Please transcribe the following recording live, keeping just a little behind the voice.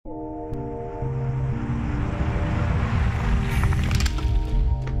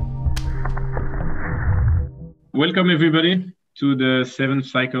Welcome everybody to the 7th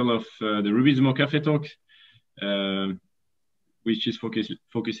cycle of the RUBIZMO Café Talk, which is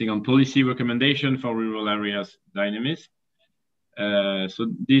focusing on policy recommendation for rural areas dynamism. So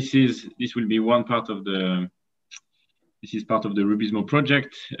this will be one part of the RUBIZMO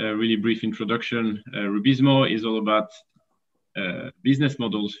project. Really brief introduction. RUBIZMO is all about business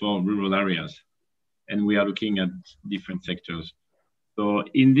models for rural areas, and we are looking at different sectors. So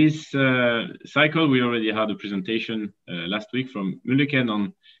in this cycle, we already had a presentation last week from Mulliken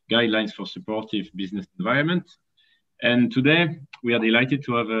on guidelines for supportive business environment. And today we are delighted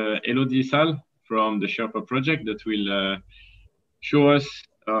to have Elodie Sal from the SHERPA project that will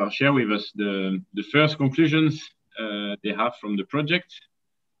share with us the first conclusions they have from the project,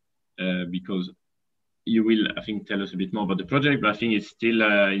 because you will, I think, tell us a bit more about the project, but I think it's still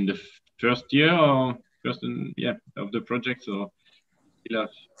in the first year of the project. So still have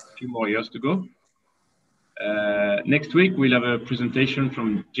a few more years to go. Next week, we'll have a presentation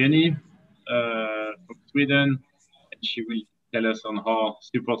from Jenny from Sweden, and she will tell us on how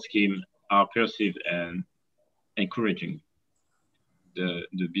support schemes are perceived and encouraging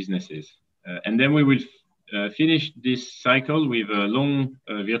the businesses. And then we will finish this cycle with a long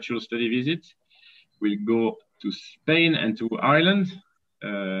virtual study visit. We'll go to Spain and to Ireland,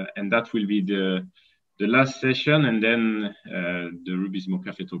 and that will be the last session, and then the RUBIZMO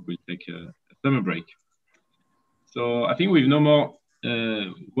Café Talk will take a summer break. So I think with no more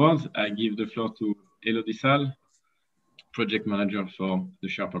words, I give the floor to Elodie Sal, project manager for the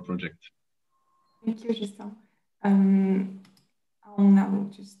SHERPA project. Thank you, Justin. I'll now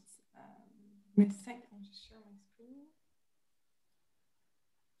just give me a second to share my screen.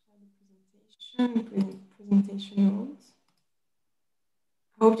 Share the presentation mode.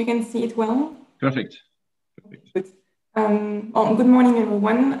 I hope you can see it well. Perfect. Good. Good morning,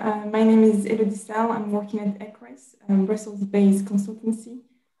 everyone. My name is Elodie Sal. I'm working at ECRES, Brussels-based consultancy,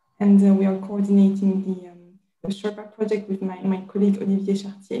 and we are coordinating the SHERPA project with my colleague Olivier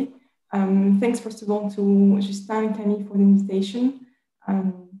Chartier. Thanks, first of all, to Justin and Camille for the invitation.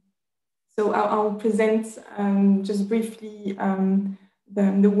 So I'll present just briefly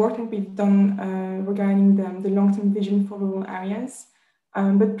the work that we've done regarding the long-term vision for rural areas.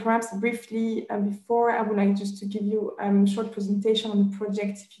 But perhaps briefly before, I would like just to give you a short presentation on the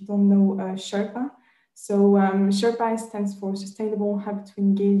project if you don't know SHERPA. So SHERPA stands for Sustainable Hub to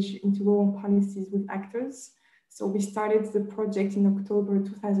Engage into Rural Policies with Actors. So we started the project in October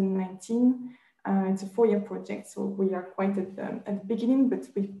 2019. It's a 4-year project, so we are quite at the beginning, but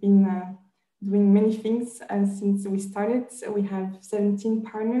we've been doing many things since we started. So we have 17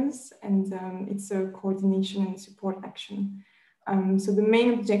 partners, and it's a coordination and support action. So the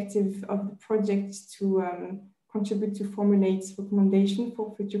main objective of the project is to contribute to formulate recommendations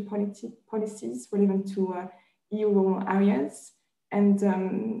for future policies relevant to EU rural areas.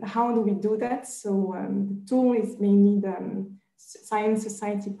 And how do we do that? So the tool is mainly the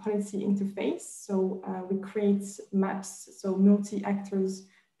science-society policy interface. So we create maps, so multi-actors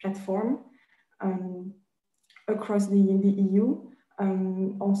platform across the EU.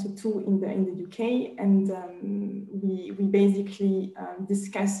 Also two in the UK, and we basically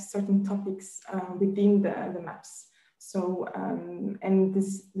discuss certain topics within the maps. So and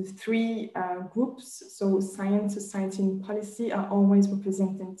the 3 groups, so science, society, and policy, are always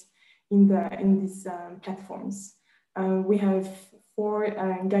represented in these platforms. We have 4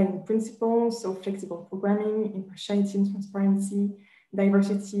 guiding principles: so flexible programming, impartiality and transparency,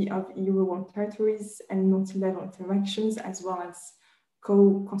 diversity of EU rural territories, and multi-level interactions, as well as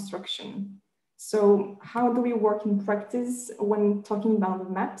co-construction. So how do we work in practice when talking about the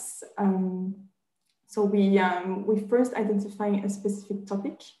maps? So we first identify a specific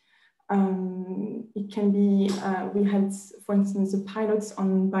topic. It can be, we had, for instance, the pilots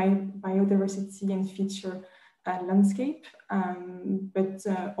on biodiversity and feature landscape, but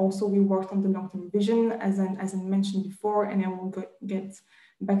also we worked on the long-term vision, as I mentioned before, and I will get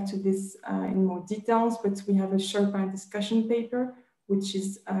back to this in more details, but we have a SHERPA discussion paper, which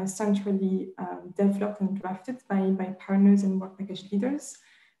is centrally developed and drafted by partners and work package leaders.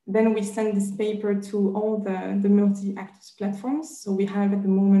 Then we send this paper to all the multi-actors platforms. So we have at the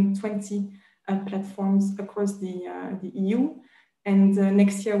moment 20 platforms across the EU. And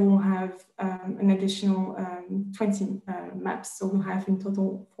next year we'll have an additional 20 maps. So we'll have in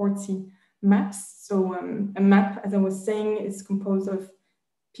total 40 maps. So a map, as I was saying, is composed of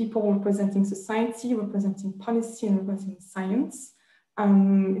people representing society, representing policy, and representing science.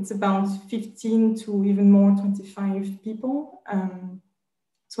 It's about 15 to even more 25 people.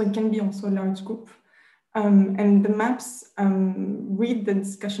 So it can be also a large group. And the maps read the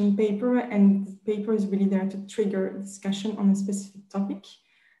discussion paper, and the paper is really there to trigger a discussion on a specific topic.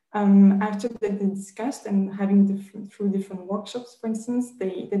 After they discussed and having through different workshops, for instance,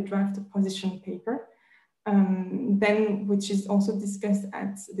 they draft a position paper, then which is also discussed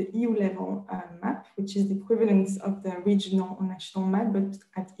at the EU level map, which is the equivalent of the regional or national map, but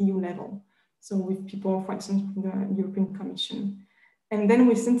at EU level. So with people, for instance, from the European Commission. And then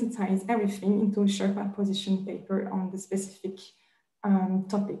we synthesize everything into a SHERPA position paper on the specific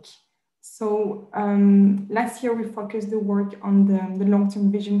topic. So last year we focused the work on the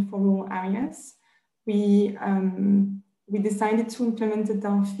long-term vision for rural areas. We decided to implement the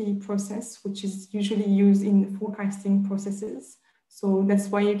Delphi process, which is usually used in forecasting processes. So that's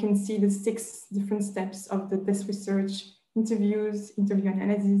why you can see the 6 different steps of the desk research: interviews, interview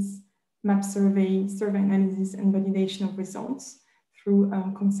analysis, map survey, survey analysis, and validation of results through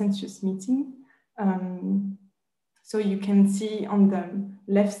consensus meeting. So you can see on the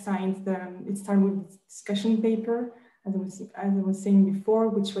left side, it started with the discussion paper, as I was saying before,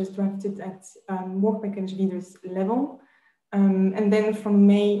 which was drafted at work package leaders level. And then from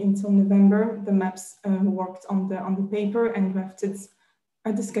May until November, the maps worked on the paper and drafted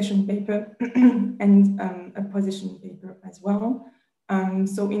a discussion paper and a position paper as well.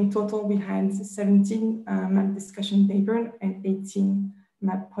 So in total, we had 17 map discussion paper and 18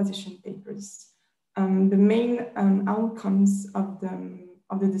 map position papers. The main outcomes of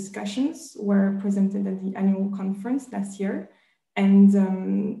the discussions were presented at the annual conference last year,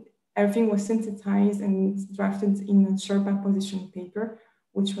 and everything was synthesized and drafted in a SHERPA position paper,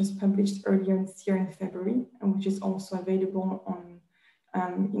 which was published earlier this year in February, and which is also available on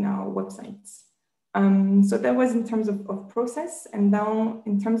in our websites. So that was in terms of process, and now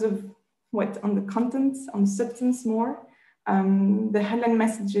in terms of what on the content, on substance more, the headline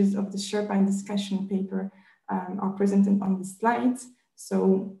messages of the SHERPA discussion paper are presented on the slides.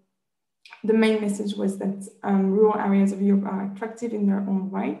 So the main message was that rural areas of Europe are attractive in their own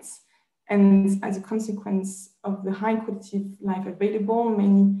rights, and as a consequence of the high quality of life available,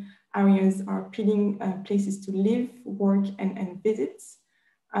 many areas are appealing places to live, work, and visit.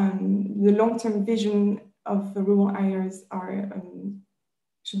 The long-term vision of the rural areas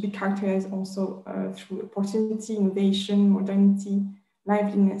should be characterized also through opportunity, innovation, modernity,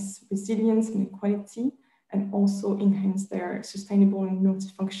 liveliness, resilience, and equality, and also enhance their sustainable and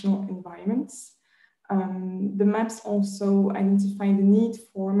multifunctional environments. The maps also identify the need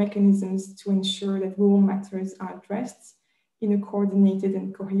for mechanisms to ensure that rural matters are addressed in a coordinated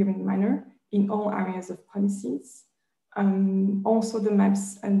and coherent manner in all areas of policies. Also, the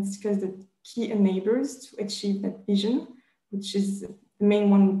maps discuss the key enablers to achieve that vision, which is the main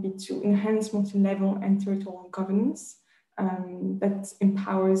one would be to enhance multi-level and territorial governance that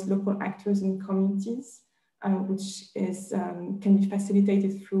empowers local actors and communities, which is, can be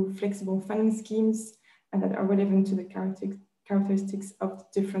facilitated through flexible funding schemes and that are relevant to the characteristics of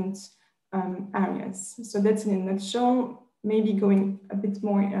different areas. So that's in a nutshell. Maybe going a bit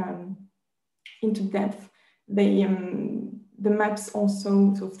more into depth, the maps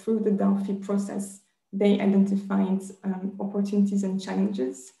also, so through the Delphi process, they identified opportunities and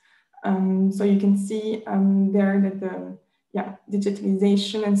challenges. So you can see there that the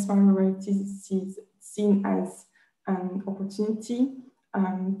digitalization and smart varieties is seen as an opportunity,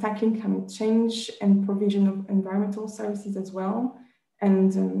 tackling climate change and provision of environmental services as well.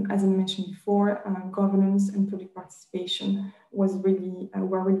 And as I mentioned before, governance and public participation were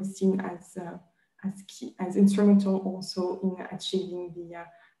really seen as key, as instrumental also in achieving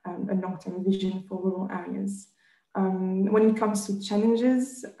a long-term vision for rural areas. When it comes to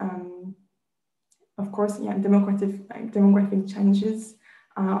challenges, of course, demographic challenges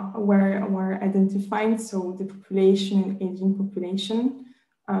were identified. So the population and aging population,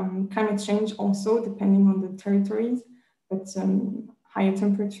 climate change also depending on the territories, but higher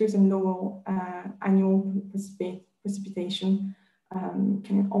temperatures and lower annual precipitation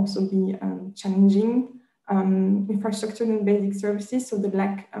can also be challenging. Infrastructure and basic services, so the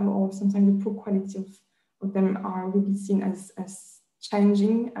lack or sometimes the poor quality of them are really seen as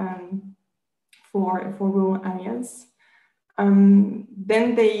challenging for rural areas.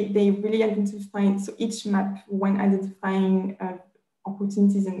 Then they really identify, so each map, when identifying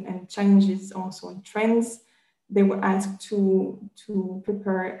opportunities and challenges, also on trends, they were asked to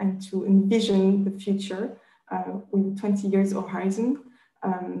prepare and to envision the future with 20 years horizon.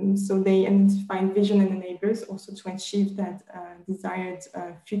 So they identified vision and enablers also to achieve that desired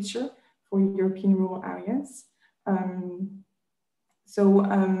future for European rural areas.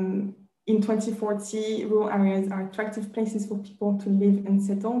 In 2040, rural areas are attractive places for people to live and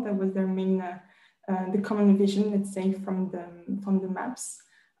settle. That was their main the common vision, let's say, from the maps.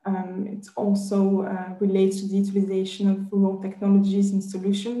 It also relates to the utilization of rural technologies and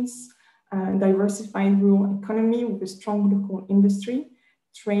solutions, diversified rural economy with a strong local industry,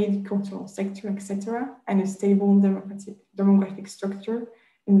 trade, cultural sector, etc., and a stable demographic structure,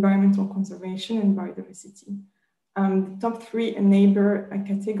 environmental conservation, and biodiversity. The top 3 enabler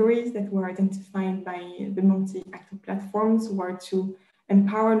categories that were identified by the multi-actor platforms were to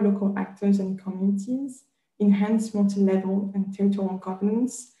empower local actors and communities, enhance multi-level and territorial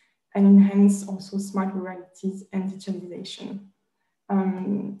governance, and enhance also smart ruralities and digitalization.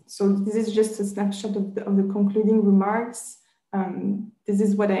 So this is just a snapshot of the concluding remarks. This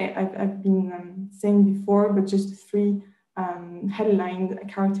is what I've been saying before, but just 3 headline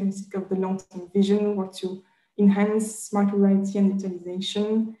characteristics of the long-term vision were to enhance smart rurality and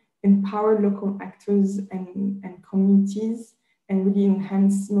digitalization, empower local actors and communities, and really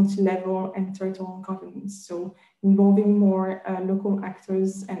enhance multi-level and territorial governance. So involving more local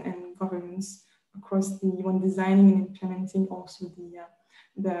actors and governments across when designing and implementing also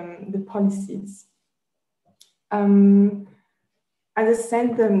the policies. As I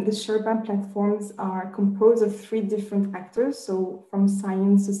said, the SHERPA platforms are composed of 3 different actors, so from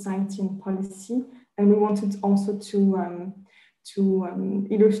science, society, and policy. And we wanted also to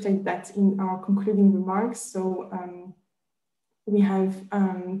illustrate that in our concluding remarks. So we have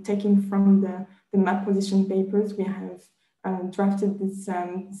taken from the map position papers, we have drafted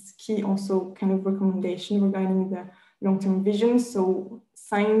this key also kind of recommendation regarding the long-term vision. So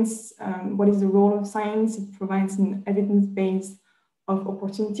science, what is the role of science? It provides an evidence base of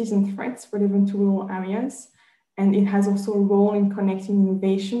opportunities and threats relevant to rural areas. And it has also a role in connecting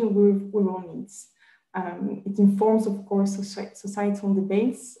innovation with rural needs. It informs, of course, societal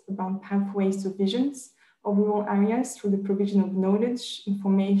debates about pathways to visions of rural areas through the provision of knowledge,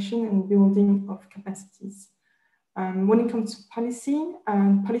 information, and building of capacities. When it comes to policy,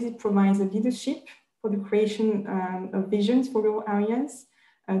 policy provides a leadership for the creation of visions for rural areas,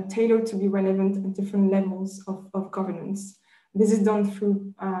 tailored to be relevant at different levels of governance. This is done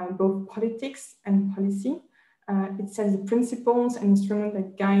through both politics and policy. It sets the principles and instruments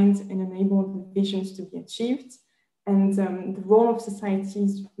that guide and enable the visions to be achieved. And the role of society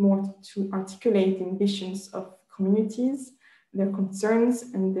is more to articulate the ambitions of communities, their concerns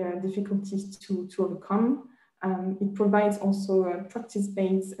and their difficulties to overcome. It provides also a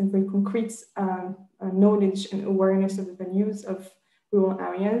practice-based and very concrete knowledge and awareness of the values of rural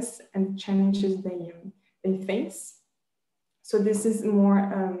areas and challenges they face. So this is more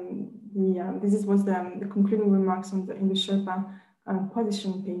this was the concluding remarks in the SHERPA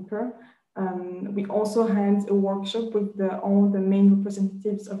position paper. We also had a workshop with all the main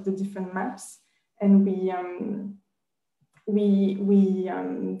representatives of the different maps, and we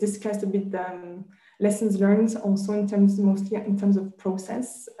discussed a bit the lessons learned, also mostly in terms of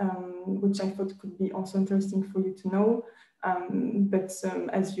process, which I thought could be also interesting for you to know. But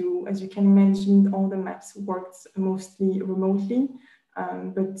as you can imagine, all the maps worked mostly remotely,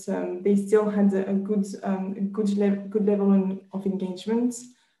 but they still had a good level of engagement.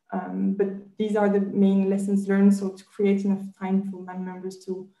 But these are the main lessons learned. So to create enough time for my members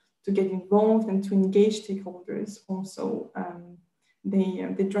to get involved and to engage stakeholders. Also,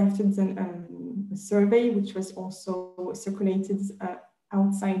 they drafted a survey which was also circulated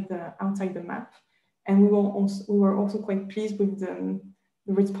outside the map. And we were also quite pleased with the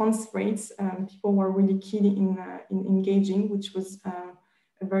response rates. People were really keen in engaging, which was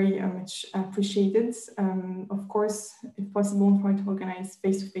very much appreciated. Of course, if possible, try to organize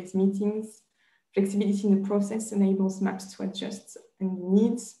face-to-face meetings. Flexibility in the process enables maps to adjust and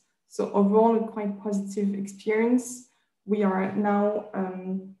needs. So overall, a quite positive experience. We have now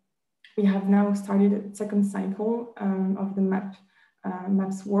started a second cycle of the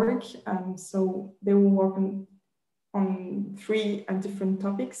maps work. So they will work on 3 different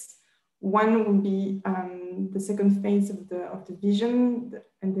topics. One will be the second phase of the vision,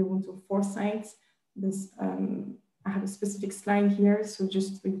 and they will do foresight. I have a specific slide here, so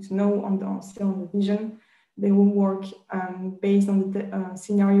just for you to know still on the vision. They will work based on the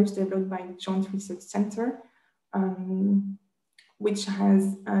scenarios developed by the Joint Research Center, which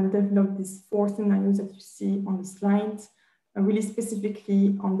has developed these 4 scenarios that you see on the slide, really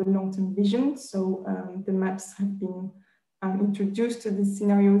specifically on the long-term vision. So the maps have been introduced to these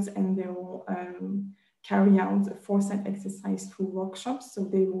scenarios, and they will carry out a foresight exercise through workshops. So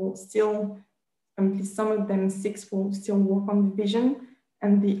they will still, at least some of them, 6 will still work on the vision,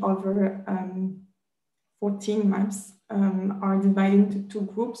 and the other 14 maps are divided into 2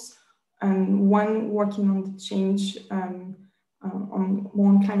 groups, and one working on the change more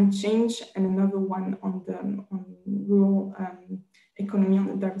on climate change, and another one on rural economy, on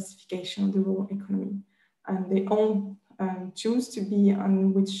the diversification of the rural economy. And they all choose to be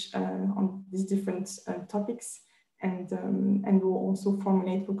on these different topics, and will also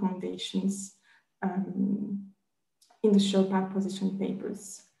formulate recommendations in the SHERPA position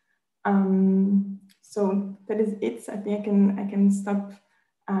papers. So that is it. I think I can stop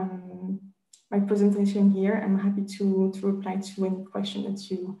my presentation here. I'm happy to reply to any question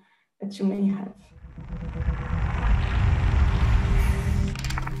that you may have.